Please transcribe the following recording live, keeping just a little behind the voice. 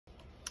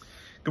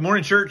Good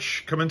morning,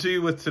 church. Coming to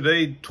you with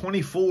today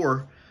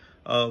 24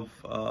 of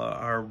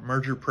our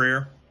merger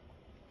prayer.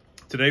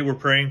 Today we're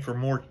praying for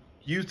more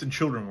youth and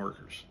children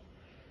workers.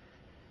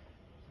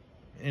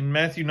 In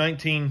Matthew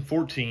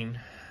 19:14,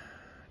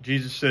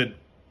 Jesus said,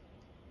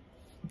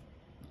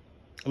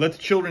 "Let the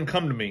children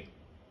come to me.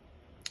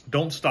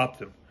 Don't stop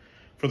them,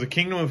 for the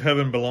kingdom of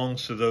heaven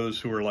belongs to those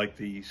who are like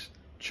these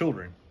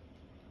children."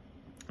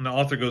 And the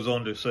author goes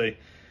on to say,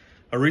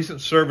 a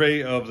recent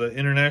survey of the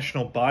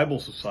International Bible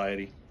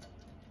Society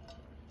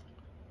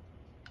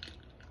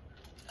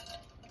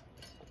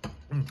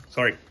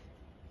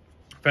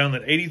found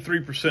that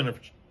 83% of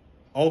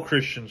all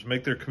Christians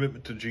make their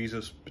commitment to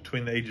Jesus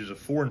between the ages of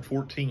 4 and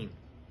 14.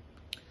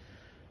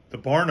 The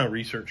Barna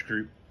Research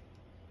Group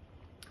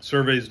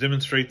surveys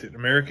demonstrate that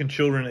American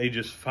children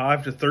ages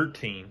 5 to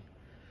 13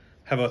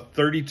 have a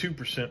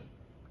 32%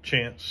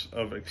 chance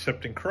of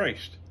accepting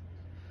Christ,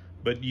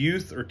 but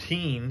youth or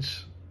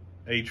teens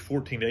age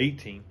 14 to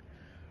 18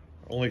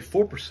 are only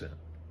 4%.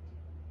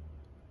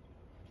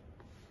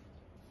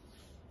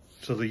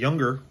 So the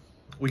younger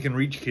we can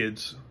reach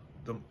kids,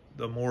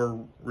 the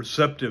more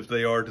receptive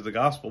they are to the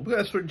gospel. But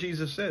that's what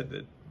Jesus said,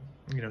 that,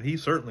 he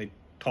certainly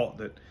taught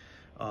that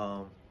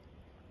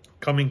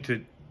coming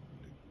to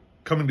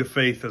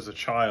faith as a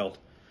child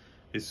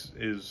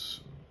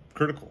is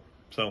critical.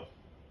 So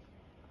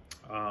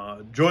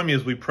join me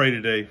as we pray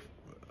today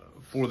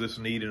for this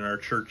need in our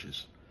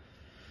churches.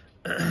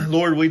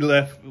 Lord,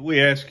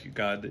 we ask you,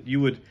 God, that you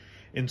would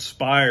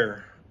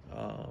inspire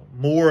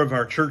more of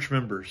our church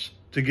members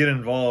to get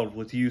involved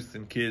with youth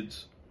and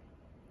kids.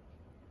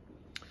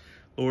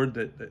 Lord,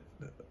 that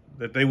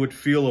they would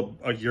feel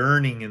a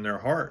yearning in their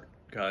heart,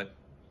 God,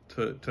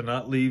 to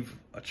not leave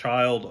a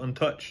child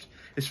untouched,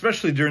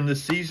 especially during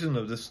this season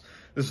of this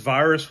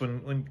virus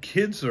when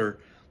kids are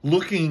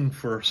looking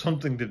for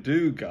something to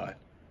do, God.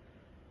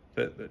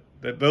 That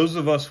those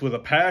of us with a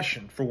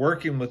passion for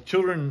working with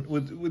children,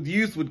 with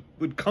youth,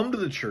 would come to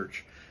the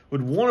church,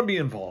 would want to be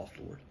involved,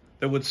 Lord,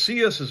 that would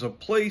see us as a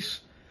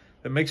place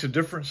that makes a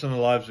difference in the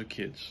lives of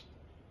kids.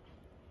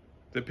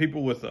 That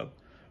people with a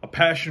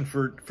passion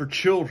for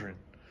children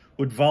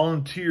would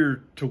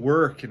volunteer to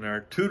work in our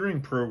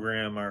tutoring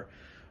program,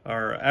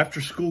 our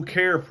after-school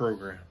care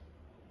program.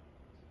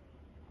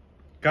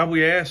 God,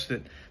 we ask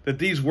that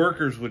these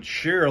workers would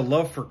share a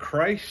love for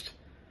Christ,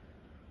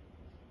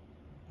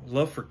 a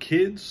love for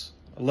kids,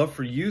 a love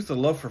for youth, a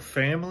love for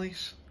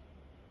families.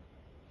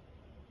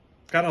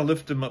 God, I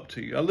lift them up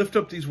to you. I lift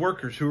up these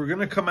workers who are going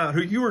to come out,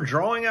 who you are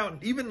drawing out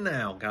even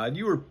now, God.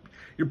 You're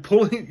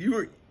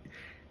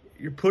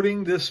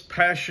putting this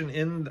passion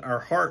in our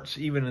hearts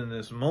even in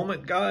this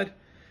moment, God.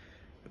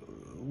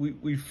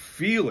 We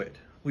feel it.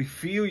 We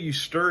feel you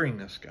stirring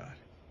this, God.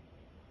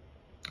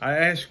 I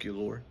ask you,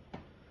 Lord,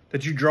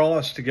 that you draw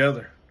us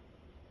together.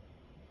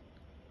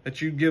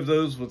 That you give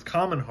those with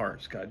common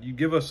hearts, God. You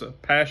give us a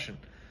passion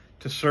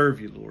to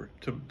serve you, Lord.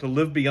 To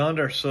live beyond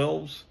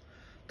ourselves.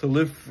 To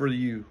live for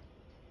you.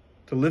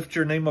 To lift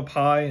your name up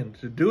high and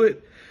to do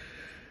it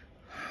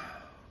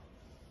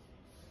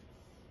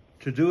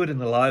in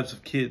the lives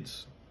of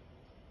kids.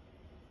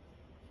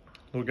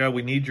 Lord God,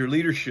 we need your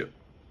leadership.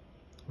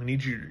 We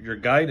need your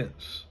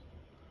guidance.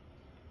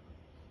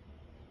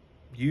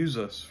 Use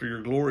us for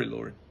your glory,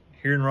 Lord,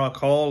 here in Rock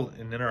Hall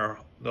and in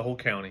the whole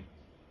county.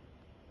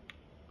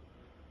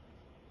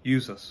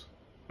 Use us.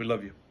 We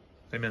love you.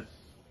 Amen.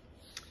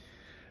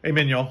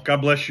 Amen, y'all.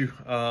 God bless you.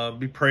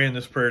 Be praying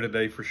this prayer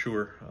today for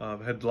sure.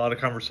 I've had a lot of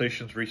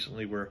conversations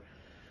recently where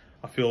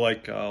I feel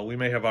like we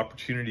may have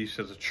opportunities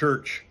as a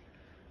church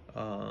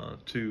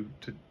to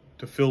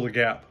fill the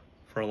gap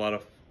for a lot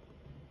of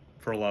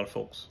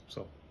folks.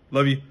 So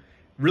love you.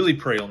 Really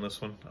pray on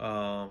this one.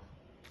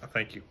 I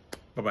thank you.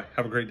 Bye-bye.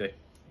 Have a great day.